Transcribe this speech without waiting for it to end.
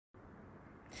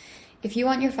If you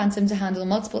want your Phantom to handle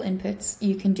multiple inputs,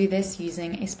 you can do this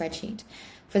using a spreadsheet.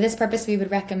 For this purpose, we would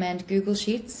recommend Google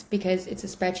Sheets because it's a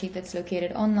spreadsheet that's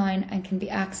located online and can be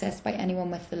accessed by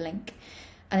anyone with the link.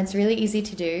 And it's really easy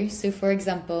to do. So for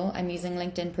example, I'm using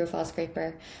LinkedIn Profile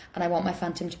Scraper and I want my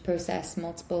Phantom to process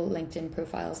multiple LinkedIn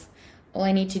profiles. All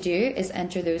I need to do is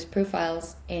enter those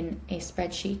profiles in a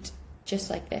spreadsheet just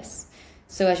like this.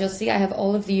 So as you'll see, I have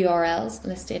all of the URLs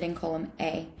listed in column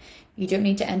A. You don't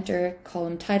need to enter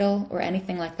column title or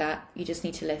anything like that. You just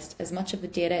need to list as much of the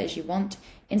data as you want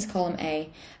into column A,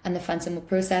 and the Phantom will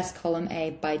process column A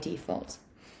by default.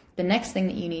 The next thing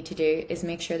that you need to do is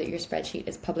make sure that your spreadsheet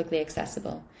is publicly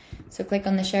accessible. So click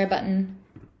on the share button,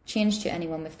 change to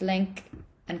anyone with link,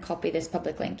 and copy this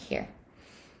public link here.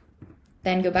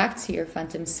 Then go back to your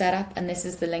Phantom setup, and this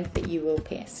is the link that you will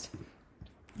paste.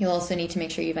 You'll also need to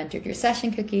make sure you've entered your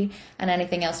session cookie and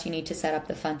anything else you need to set up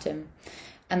the Phantom.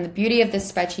 And the beauty of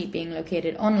this spreadsheet being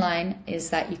located online is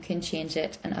that you can change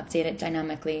it and update it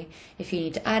dynamically. If you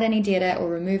need to add any data or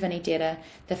remove any data,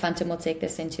 the Phantom will take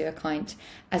this into account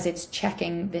as it's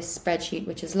checking this spreadsheet,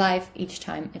 which is live, each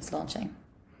time it's launching.